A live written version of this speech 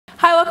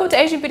Hi, welcome to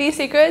Asian Beauty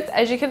Secrets.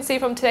 As you can see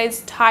from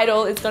today's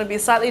title, it's going to be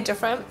slightly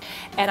different,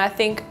 and I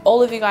think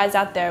all of you guys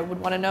out there would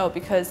want to know,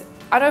 because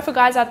I know for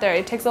guys out there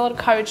it takes a lot of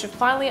courage to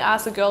finally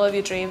ask a girl of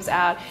your dreams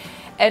out.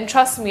 And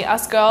trust me,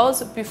 us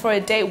girls, before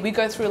a date, we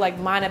go through like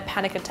minor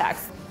panic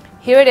attacks.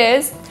 Here it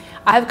is.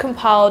 I have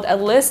compiled a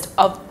list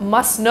of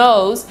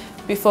must-knows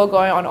before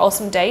going on an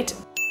awesome date.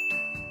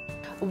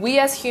 We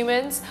as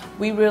humans,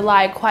 we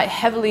rely quite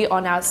heavily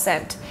on our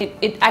scent.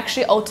 It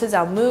actually alters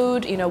our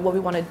mood, you know, what we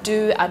want to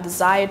do, our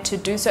desire to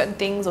do certain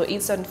things or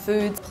eat certain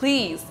foods.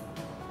 Please,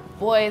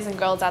 boys and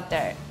girls out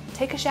there,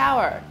 take a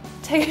shower.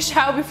 Take a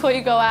shower before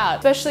you go out.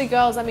 Especially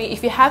girls, I mean,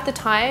 if you have the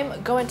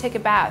time, go and take a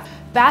bath.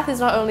 Bath is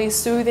not only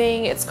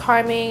soothing, it's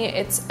calming,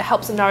 it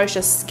helps to nourish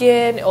your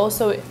skin, it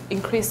also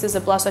increases the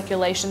blood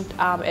circulation,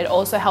 it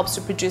also helps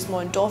to produce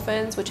more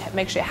endorphins, which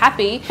makes you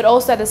happy, but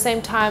also at the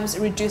same time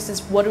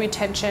reduces water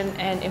retention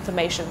and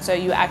inflammation, so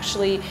you're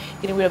actually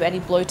getting rid of any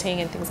bloating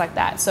and things like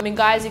that. So I mean,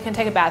 guys, you can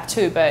take a bath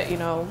too, but you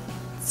know,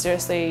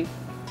 seriously,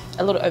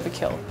 a little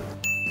overkill.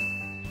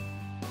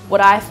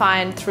 What I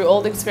find through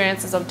all the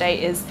experiences of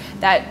date is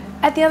that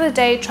at the end of the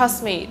day,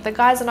 trust me, the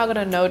guys are not going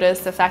to notice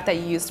the fact that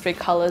you use 3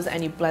 colors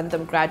and you blend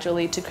them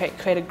gradually to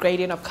create a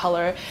gradient of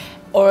color,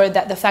 or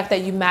that the fact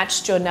that you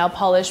matched your nail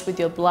polish with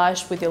your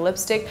blush, with your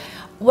lipstick.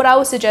 What I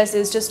would suggest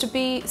is just to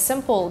be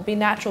simple, be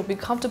natural, be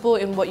comfortable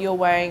in what you're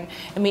wearing.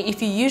 I mean,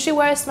 if you usually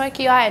wear a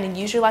smoky eye and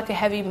you usually like a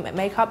heavy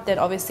makeup, then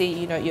obviously,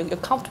 you know, you're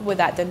comfortable with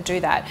that, then do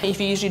that.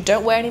 If you usually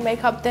don't wear any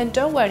makeup, then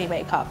don't wear any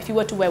makeup. If you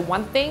were to wear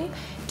one thing,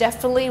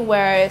 definitely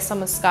wear some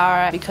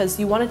mascara, because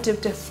you want it to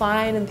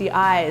define the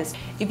eyes.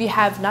 If you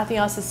have nothing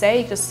else to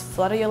say, just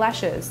flutter your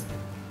lashes.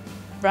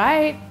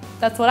 Right?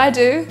 That's what I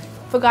do.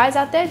 For guys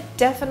out there,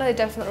 definitely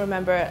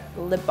remember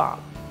lip balm.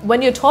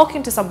 When you're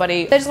talking to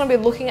somebody, they're just gonna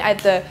be looking at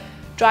the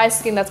dry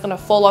skin that's gonna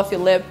fall off your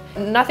lip.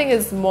 Nothing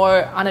is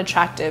more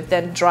unattractive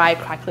than dry,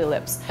 crackly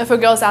lips. And for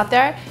girls out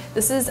there,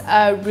 this is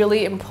a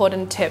really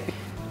important tip.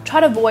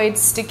 Try to avoid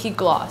sticky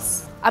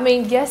gloss. I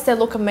mean, yes, they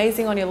look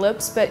amazing on your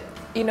lips, but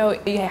you know,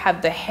 you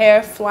have the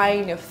hair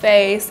flying in your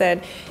face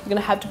and you're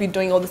gonna have to be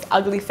doing all these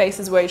ugly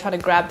faces where you're trying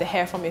to grab the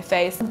hair from your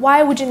face.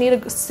 Why would you need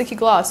a sticky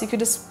gloss? You could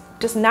just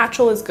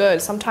natural is good.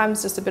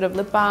 Sometimes just a bit of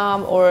lip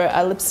balm or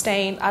a lip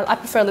stain. I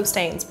prefer lip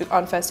stains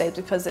on first dates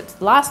because it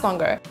lasts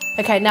longer.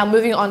 Okay, now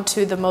moving on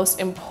to the most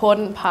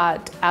important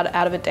part out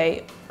of a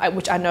date,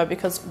 which I know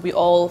because we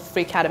all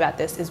freak out about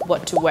this, is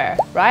what to wear,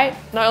 right?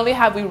 Not only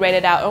have we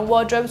rated our own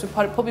wardrobes, we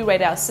probably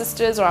rated our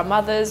sisters or our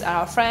mothers and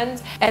our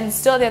friends, and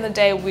still at the end of the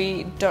day,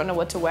 we don't know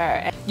what to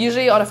wear. And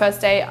usually on a first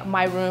date,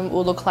 my room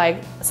will look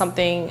like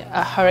something,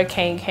 a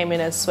hurricane came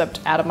in and swept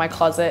out of my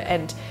closet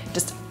and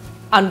just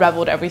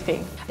unraveled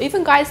everything.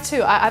 Even guys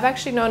too. I've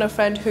actually known a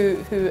friend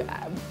who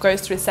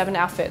goes through 7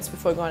 outfits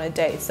before going on a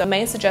date. So the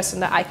main suggestion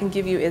that I can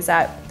give you is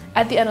that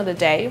at the end of the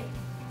day,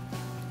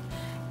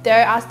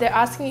 they're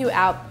asking you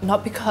out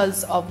not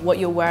because of what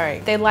you're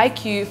wearing. They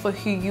like you for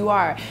who you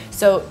are.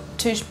 So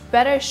to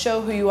better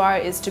show who you are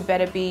is to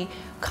better be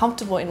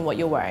comfortable in what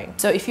you're wearing.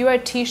 So if you are a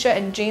t-shirt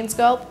and jeans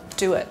girl,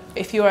 do it.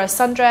 If you are a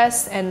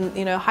sundress and,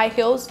 you know, high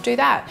heels, do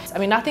that. I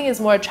mean, nothing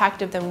is more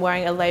attractive than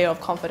wearing a layer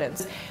of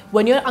confidence.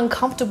 When you're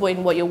uncomfortable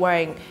in what you're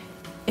wearing,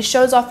 it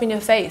shows off in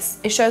your face,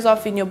 it shows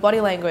off in your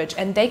body language,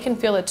 and they can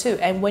feel it too.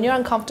 And when you're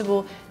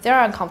uncomfortable,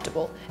 they're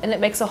uncomfortable, and it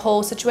makes the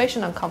whole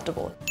situation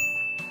uncomfortable.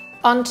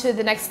 On to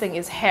the next thing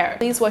is hair.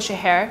 Please wash your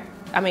hair.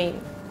 I mean,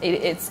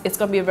 it's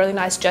going to be a really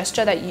nice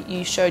gesture that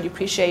you showed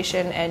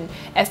appreciation and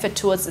effort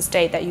towards this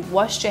date, that you've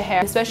washed your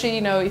hair. Especially,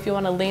 you know, if you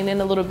want to lean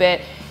in a little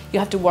bit, you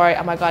have to worry,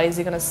 oh my god, is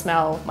he going to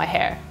smell my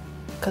hair?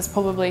 Because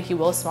probably he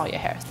will smell your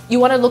hair. You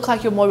want to look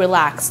like you're more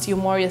relaxed, you're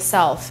more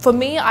yourself. For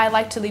me, I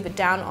like to leave it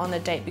down on a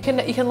date. You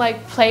can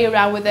like play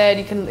around with it,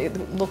 you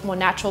can look more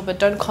natural, but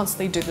don't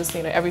constantly do this,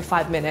 you know, every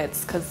 5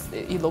 minutes because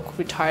you look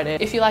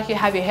retarded. If you like to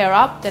have your hair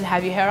up, then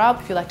have your hair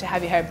up. If you like to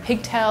have your hair in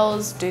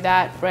pigtails, do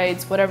that,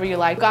 braids, whatever you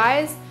like.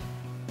 Guys,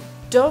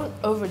 don't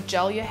over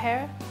gel your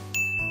hair.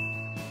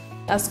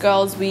 Us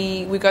girls,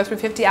 we go through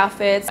 50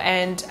 outfits,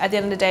 and at the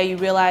end of the day, you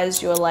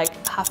realize you're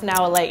like half an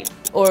hour late,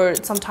 or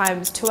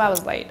sometimes 2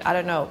 hours late, I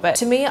don't know. But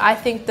to me, I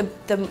think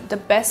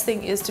the best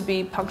thing is to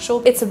be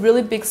punctual. It's a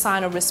really big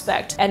sign of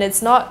respect, and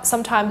it's not,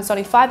 sometimes it's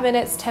only 5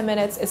 minutes, 10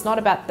 minutes. It's not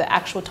about the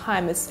actual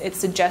time, it's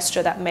the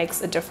gesture that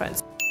makes a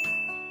difference.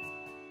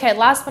 Okay,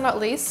 last but not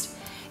least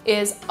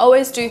is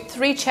always do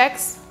 3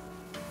 checks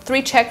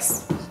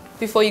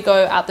before you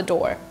go out the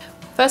door.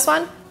 First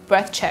one,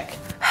 breath check.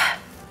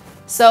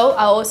 So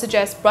I always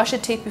suggest brush your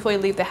teeth before you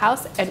leave the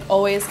house and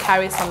always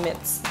carry some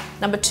mints.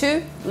 Number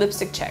 2,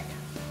 lipstick check.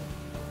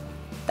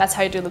 That's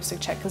how you do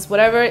lipstick check, because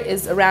whatever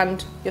is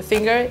around your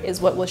finger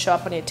is what will show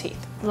up on your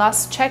teeth.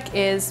 Last check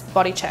is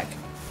body check.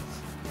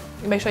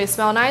 You make sure you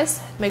smell nice,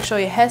 make sure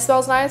your hair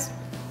smells nice.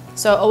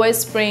 So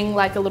always bring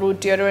like a little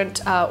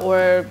deodorant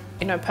or,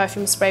 you know,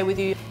 perfume spray with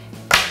you.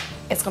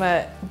 It's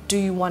gonna do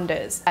you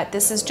wonders.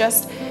 This is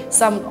just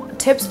some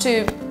tips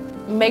to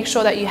make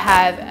sure that you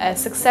have a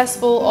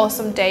successful,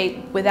 awesome date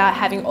without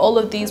having all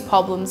of these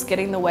problems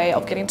getting in the way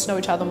of getting to know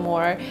each other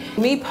more.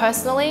 Me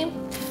personally,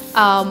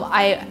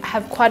 I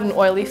have quite an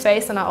oily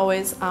face, and I'm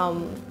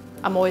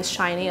always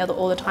shiny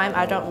all the time.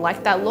 I don't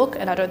like that look,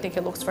 and I don't think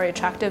it looks very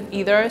attractive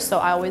either. So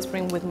I always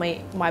bring with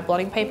me my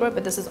blotting paper,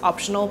 but this is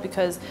optional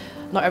because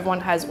not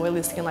everyone has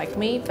oily skin like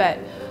me. But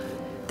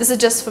this is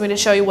just for me to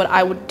show you what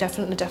I would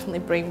definitely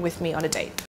bring with me on a date.